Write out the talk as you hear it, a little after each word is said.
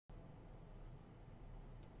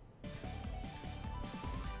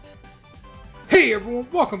Hey everyone,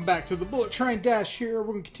 welcome back to the Bullet Train Dash here.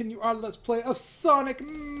 We're going to continue our Let's Play of Sonic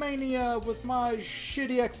Mania with my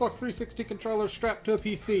shitty Xbox 360 controller strapped to a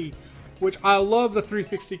PC. Which, I love the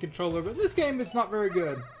 360 controller, but this game is not very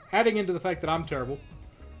good. Adding into the fact that I'm terrible.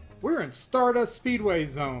 We're in Stardust Speedway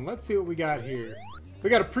Zone. Let's see what we got here. We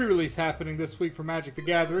got a pre-release happening this week for Magic the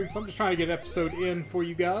Gathering, so I'm just trying to get an episode in for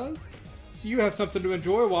you guys. So you have something to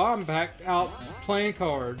enjoy while I'm back out playing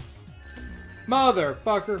cards.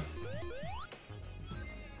 Motherfucker.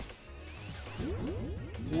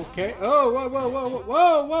 Okay. Oh, whoa, whoa, whoa, whoa,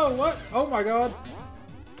 whoa, whoa, what? Oh my god.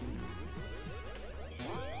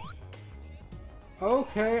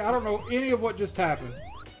 Okay, I don't know any of what just happened.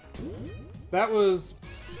 That was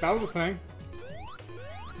a thing.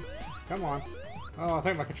 Come on. Oh, I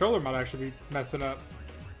think my controller might actually be messing up.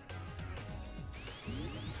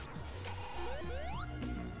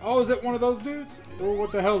 Oh, is it one of those dudes? Oh,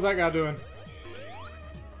 what the hell is that guy doing?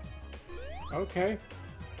 Okay.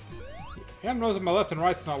 Yeah, I'm noticing my left and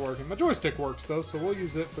right's not working. My joystick works though, so we'll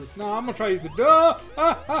use it for... No, I'm gonna try to use it.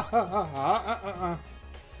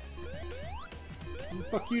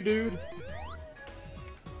 Fuck you, dude.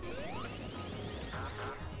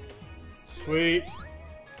 Sweet.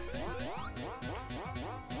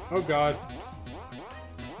 Oh god.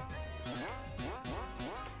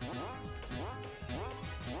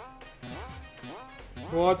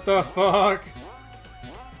 What the fuck?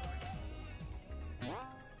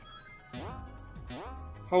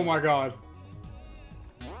 Oh my god.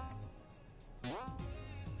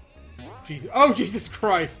 Jesus. Oh, Jesus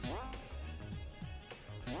Christ.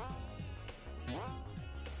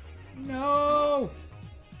 No.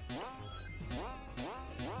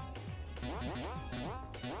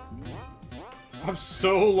 I'm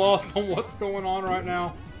so lost on what's going on right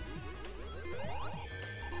now.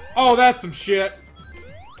 Oh, that's some shit.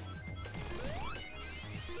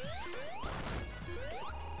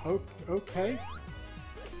 Okay.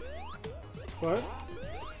 What?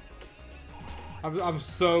 I'm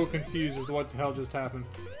so confused as to what the hell just happened.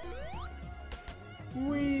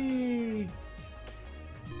 Whee!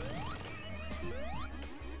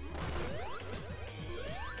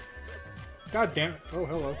 God damn it. Oh,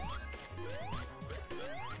 hello.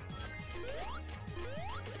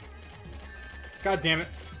 God damn it.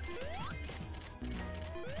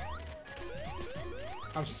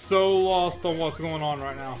 I'm so lost on what's going on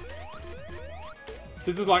right now.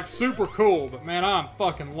 This is like super cool, but man, I'm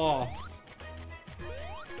fucking lost.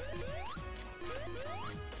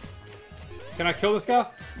 Can I kill this guy?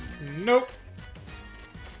 Nope.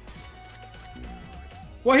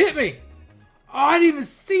 What hit me? Oh, I didn't even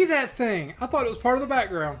see that thing. I thought it was part of the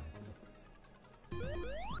background.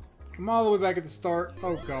 I'm all the way back at the start.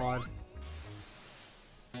 Oh, God.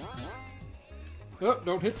 Oh,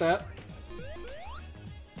 don't hit that.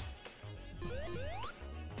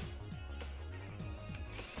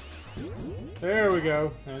 There we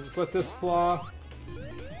go. And just let this fly.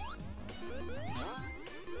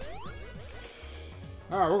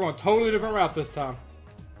 Alright, we're going a totally different route this time.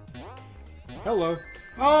 Hello.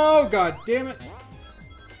 Oh, god damn it.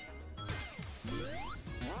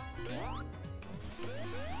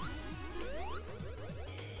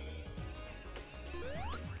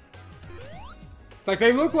 Like,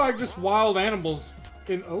 they look like just wild animals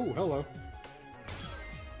in... Oh, hello.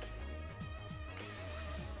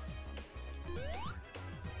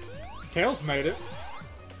 Tails made it.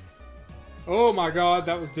 Oh my god,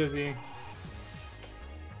 that was dizzying.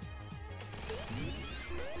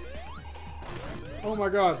 Oh my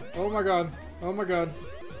god, oh my god, oh my god.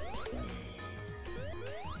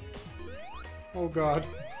 Oh god.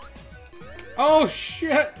 Oh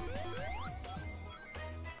shit!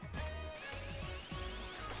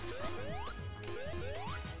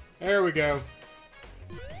 There we go.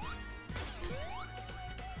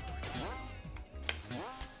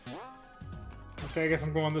 Okay, I guess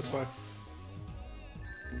I'm going this way.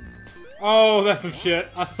 Oh, that's some shit.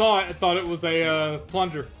 I saw it and thought it was a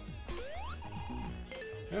plunger.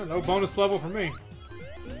 Yeah, no bonus level for me.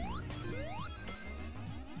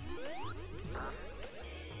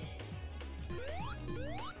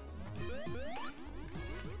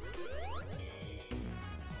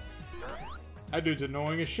 That dude's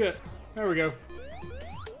annoying as shit. There we go.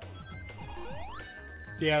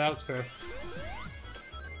 Yeah, that was fair.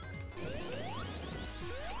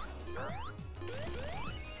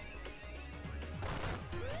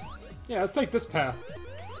 Yeah, let's take this path.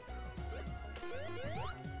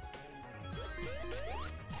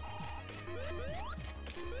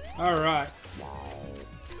 Alright.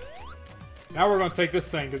 Now we're gonna take this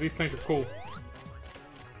thing, because these things are cool.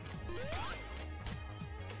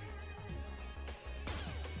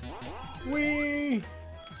 Whee!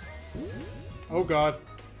 Oh god.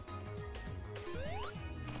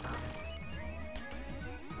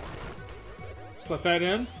 Just let that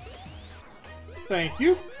in. Thank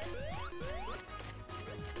you.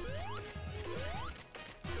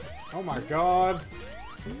 Oh my god.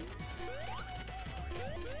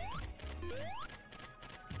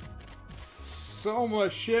 So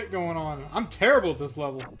much shit going on. I'm terrible at this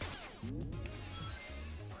level.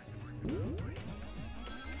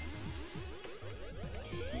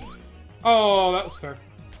 Oh, that was fair.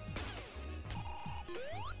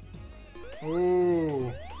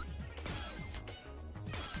 Ooh.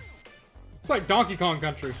 It's like Donkey Kong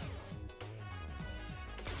Country.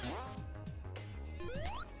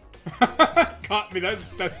 Caught me.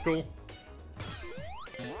 That's cool.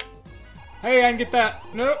 Hey, I can get that.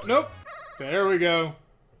 Nope, nope. There we go.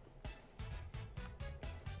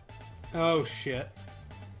 Oh, shit.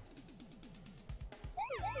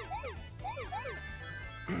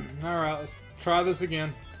 Alright, let's try this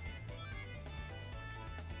again.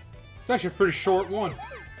 It's actually a pretty short one.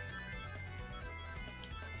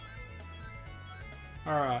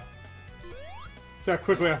 Alright. See how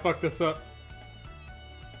quickly I fucked this up.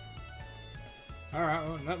 Alright,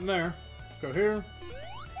 well, nothing there. Go here.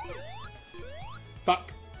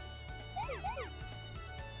 Fuck.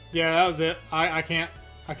 Yeah, that was it. I can't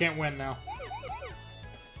win now.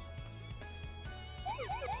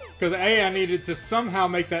 Because A, I needed to somehow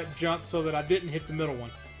make that jump so that I didn't hit the middle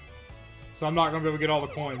one. So I'm not going to be able to get all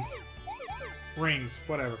the coins. Rings,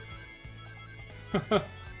 whatever.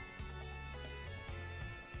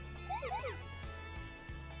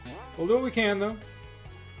 We'll do what we can, though.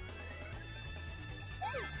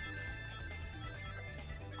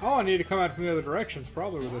 Oh, I need to come out from the other direction. It's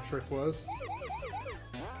probably where the trick was.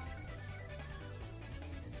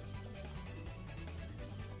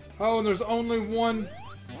 Oh, and there's only one...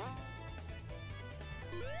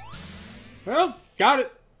 Well, got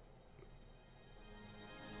it.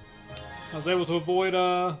 I was able to avoid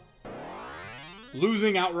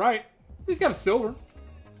losing outright. He's got a silver.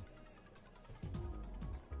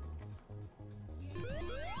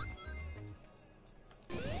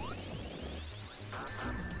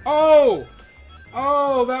 Oh!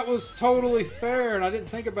 Oh, that was totally fair, and I didn't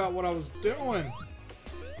think about what I was doing.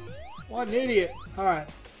 What an idiot. Alright.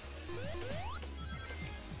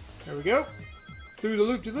 There we go. Through the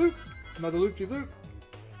loop-de-loop. Another loop-de-loop.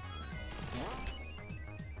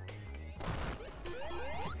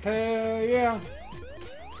 Hell yeah.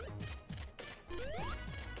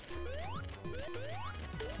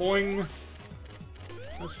 Boing.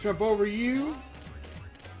 Let's jump over you.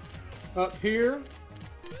 Up here.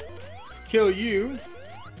 Kill you.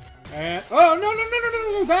 And... Oh,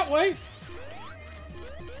 no, that way.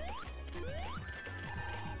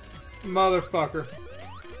 Motherfucker.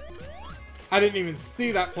 I didn't even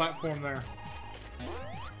see that platform there.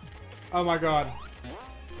 Oh my god.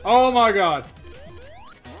 Oh my god.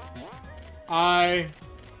 I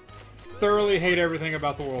thoroughly hate everything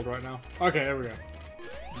about the world right now. Okay, there we go.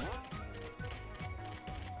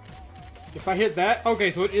 If I hit that...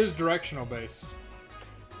 Okay, so it is directional based.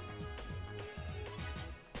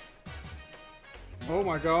 Oh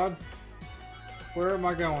my god. Where am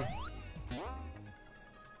I going?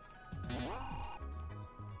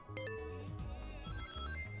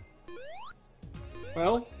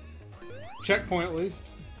 Well, checkpoint at least.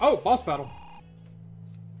 Oh, boss battle.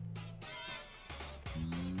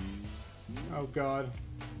 Oh god.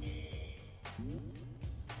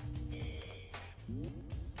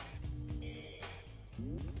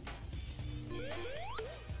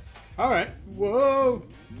 Alright. Whoa!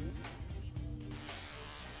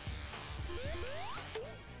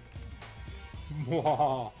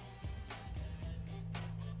 Wow.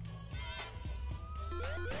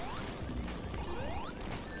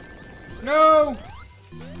 No!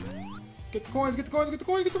 Get the coins, get the coins, get the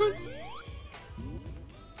coins, get the coins!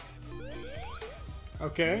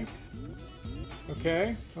 Okay.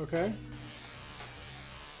 Okay, okay.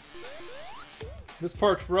 This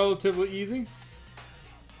part's relatively easy.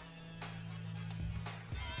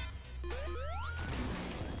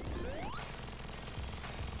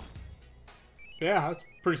 Yeah, that's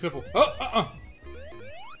pretty simple. Oh,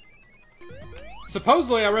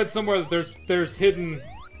 Supposedly, I read somewhere that there's hidden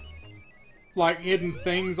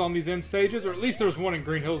things on these end stages, or at least there's one in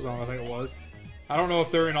Green Hill Zone, I think it was. I don't know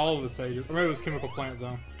if they're in all of the stages, or maybe it was Chemical Plant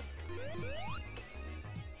Zone.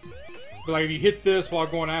 But like, if you hit this while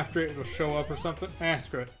going after it, it'll show up or something. Eh,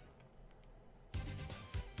 screw it.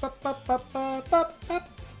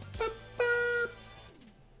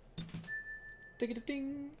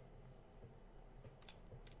 Ding-a-ding.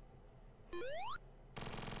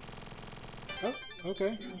 Oh,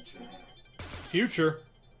 okay. Future?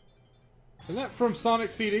 Isn't that from Sonic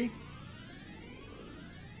CD?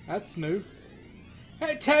 That's new.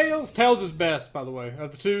 Hey, Tails! Tails is best, by the way.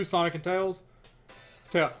 Of the two, Sonic and Tails.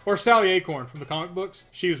 Or Sally Acorn from the comic books.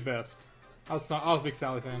 She was best. I was a big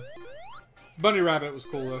Sally fan. Bunny Rabbit was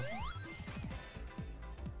cool, though.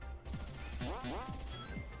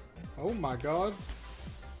 Oh my god.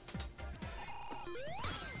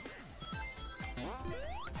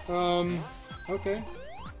 Okay.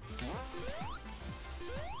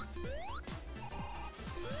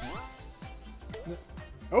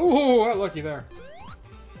 Oh, got lucky there.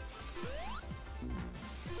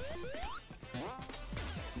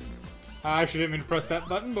 I actually didn't mean to press that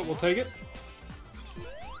button, but we'll take it.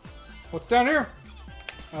 What's down here?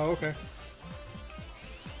 Oh, okay.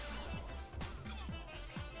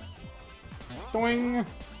 Doing.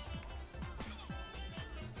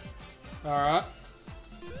 Alright.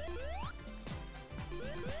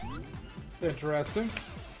 Interesting.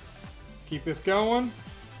 Keep this going.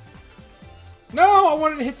 No! I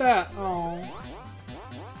wanted to hit that! Oh.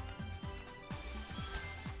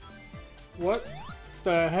 What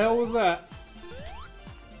the hell was that?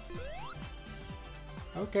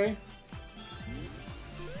 Okay.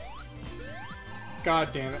 God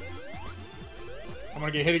damn it. I'm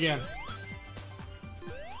gonna get hit again.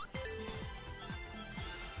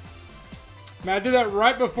 Man, I did that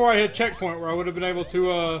right before I hit checkpoint where I would have been able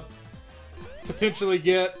to potentially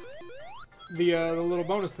get the little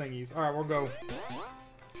bonus thingies. Alright, we'll go.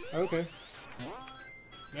 Okay.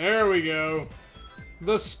 There we go.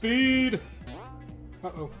 The speed!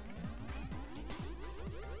 Uh-oh.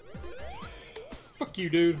 Fuck you,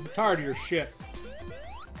 dude. I'm tired of your shit.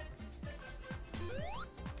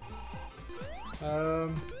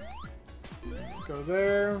 Let's go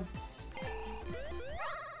there.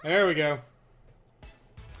 There we go.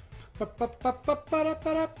 I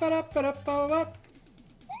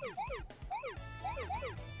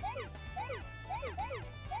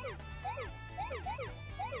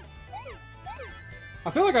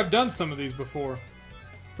feel like I've done some of these before.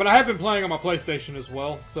 But I have been playing on my PlayStation as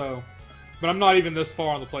well, so... But I'm not even this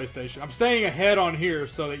far on the PlayStation. I'm staying ahead on here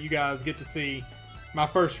so that you guys get to see my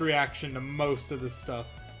first reaction to most of this stuff.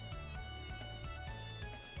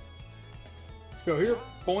 Let's go here.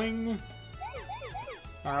 Boing.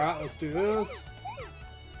 Alright, let's do this.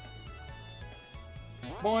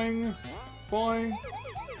 Boing. Boing.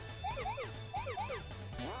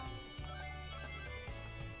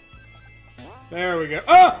 There we go.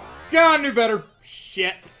 Oh! God, I knew better.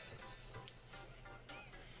 Shit.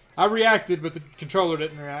 I reacted, but the controller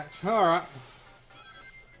didn't react. Alright.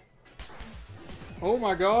 Oh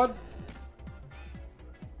my god.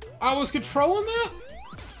 I was controlling that?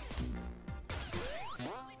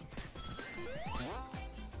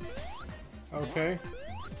 Okay.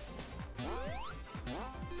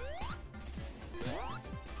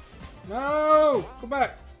 No! Go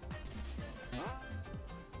back.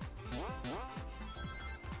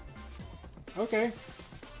 Okay.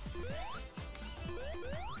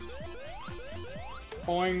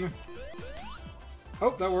 Boing. Oh,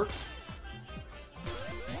 that works.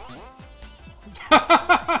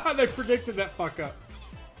 They predicted that fuck up.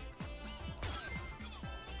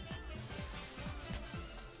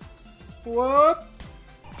 What?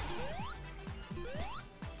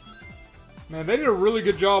 Man, they did a really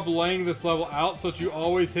good job laying this level out so that you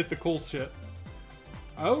always hit the cool shit.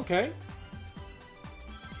 Okay.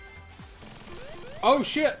 Oh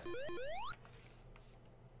shit!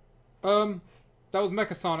 That was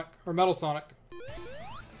Mecha Sonic, or Metal Sonic.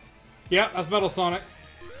 Yeah, that's Metal Sonic.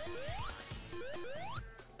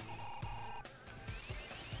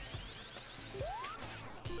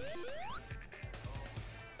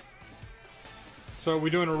 So are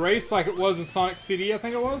we doing a race like it was in Sonic CD, I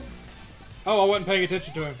think it was? Oh, I wasn't paying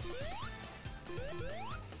attention to him.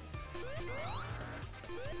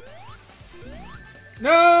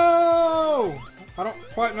 No! I don't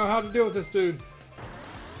quite know how to deal with this dude.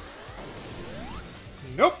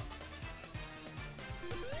 Nope.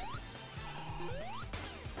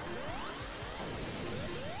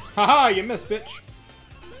 Haha, you missed, bitch.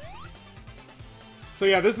 So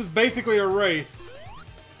yeah, this is basically a race.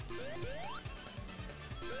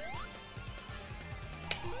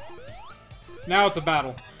 Now it's a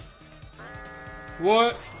battle.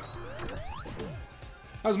 What?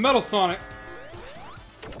 That was Metal Sonic.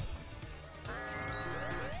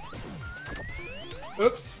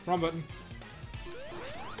 Oops, wrong button.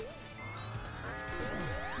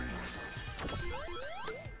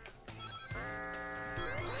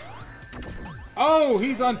 Oh,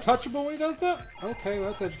 he's untouchable when he does that? Okay, well,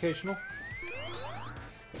 that's educational.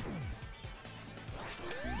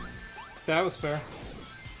 That was fair.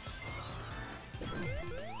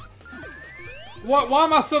 What? Why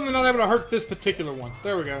am I suddenly not able to hurt this particular one?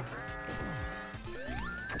 There we go.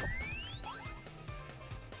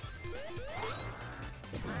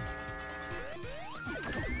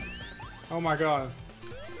 Oh my god.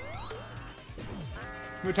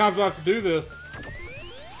 How many times do I have to do this?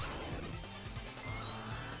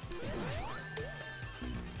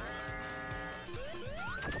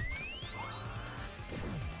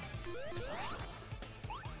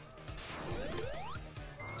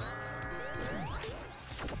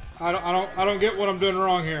 I don't get what I'm doing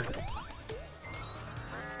wrong here.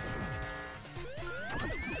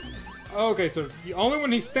 Okay, so only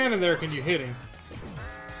when he's standing there can you hit him.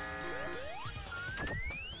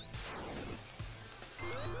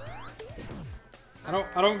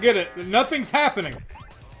 I don't get it. Nothing's happening.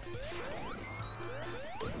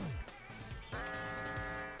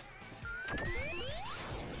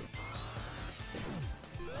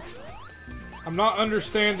 I'm not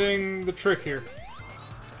understanding the trick here.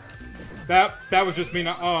 That was just me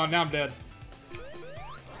not. Oh, now I'm dead.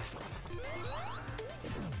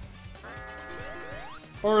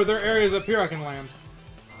 Or are there areas up here I can land?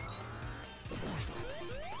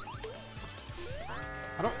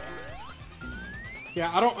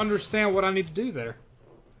 I don't understand what I need to do there.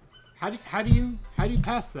 How do you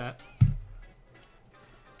pass that?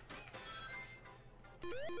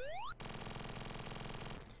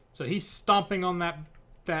 So he's stomping on that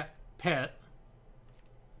pet.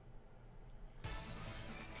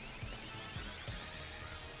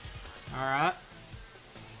 All right.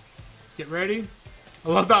 Let's get ready. I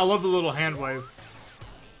love that. I love the little hand wave.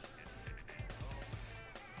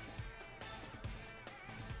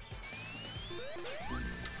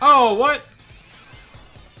 Oh, what?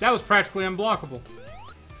 That was practically unblockable.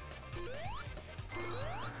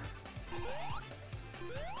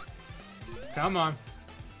 Come on.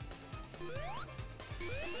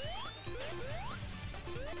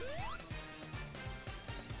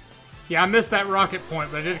 Yeah, I missed that rocket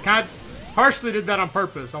point, but it kind of partially did that on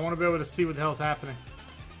purpose. I want to be able to see what the hell's happening.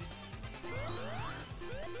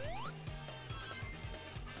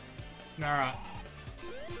 Alright.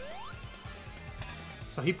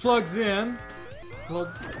 So he plugs in.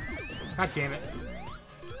 Little... God damn it.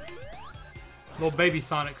 Little baby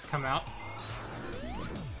Sonics come out.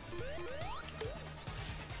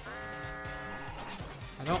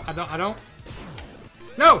 I don't.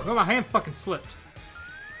 No! No, my hand fucking slipped.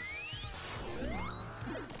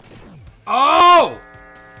 Oh!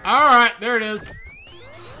 Alright, there it is.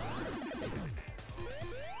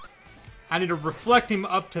 I need to reflect him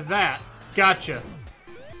up to that. Gotcha.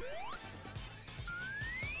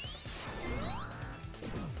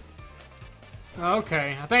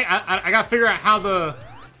 Okay, I think I gotta figure out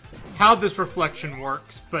how this reflection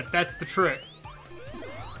works, but that's the trick.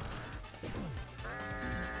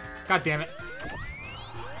 God damn it.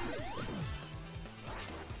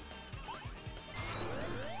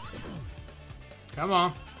 Come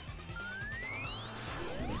on.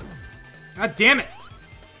 God damn it.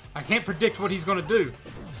 I can't predict what he's gonna do.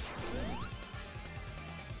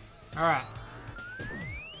 Alright.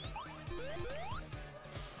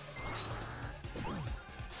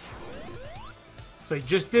 So he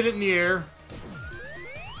just did it in the air.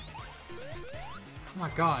 Oh my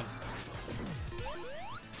god.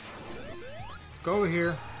 Let's go over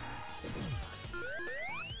here.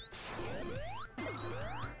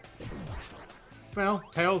 Well,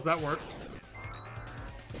 Tails, that worked.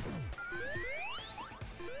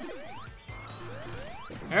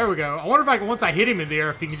 There we go. I wonder if I can, once I hit him in the air,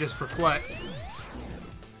 if he can just reflect.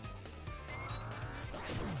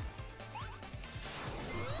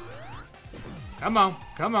 Come on,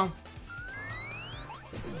 come on.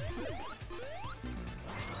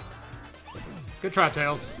 Good try,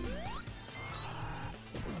 Tails.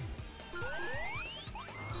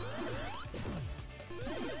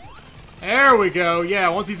 There we go. Yeah,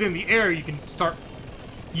 once he's in the air, you can start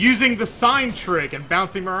using the sign trick and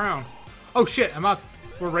bounce him around. Oh shit,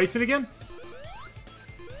 we're racing again?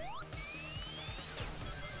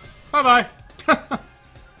 Bye-bye.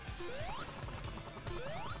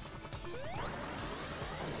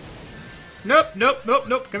 Nope, nope, nope,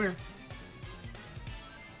 nope. Come here.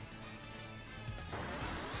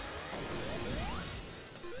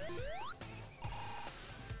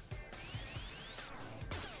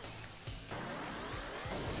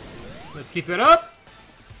 Let's keep it up.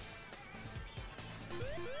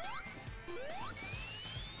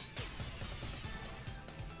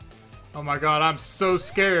 Oh my god, I'm so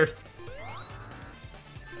scared.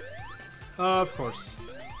 Of course.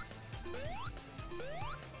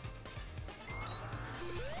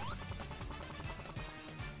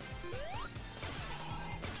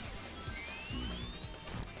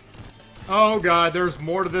 Oh god, there's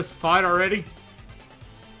more to this fight already.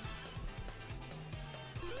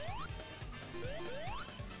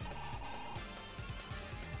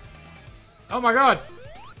 Oh my god.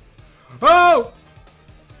 Oh!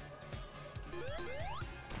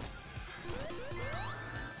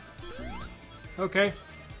 Okay.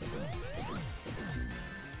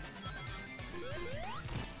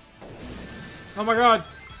 Oh my god.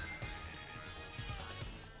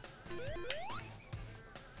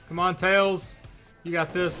 Come on, Tails. You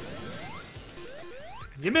got this.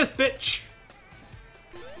 You missed, bitch.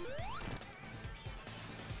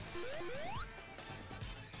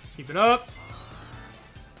 Keep it up.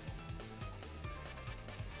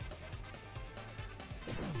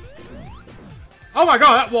 Oh my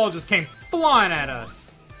god, that wall just came flying at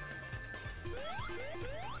us.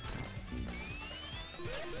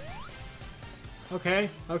 Okay,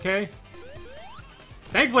 okay.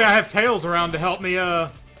 Thankfully I have Tails around to help me,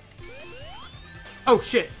 Oh,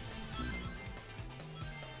 shit.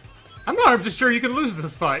 I'm not just sure you can lose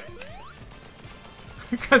this fight.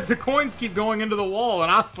 Because the coins keep going into the wall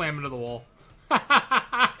and I slam into the wall.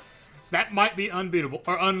 That might be unbeatable,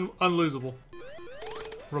 or unlosable.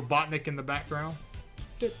 Robotnik in the background.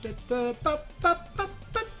 And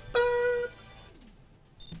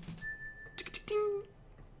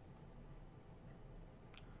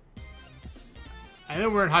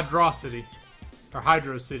then we're in Hydro City. Or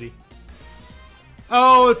Hydro City.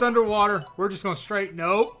 Oh, it's underwater. We're just going straight.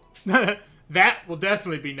 Nope. That will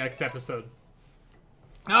definitely be next episode.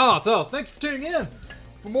 Oh, so thank you for tuning in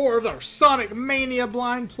for more of our Sonic Mania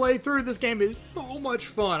blind playthrough. This game is so much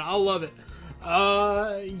fun. I love it.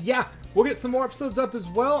 Yeah, we'll get some more episodes up as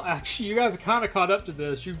well. Actually, you guys are kind of caught up to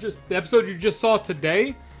this. The episode you just saw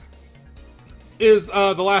today is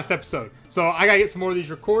the last episode. So I gotta get some more of these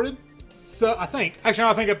recorded. So I think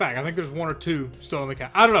it back. I think there's one or two still in the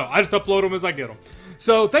count. I don't know. I just upload them as I get them.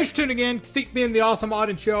 So thanks for tuning in. Keep being the awesome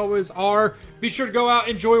audience you always are. Be sure to go out,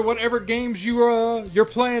 enjoy whatever games you're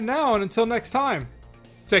playing now, and until next time,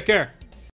 take care.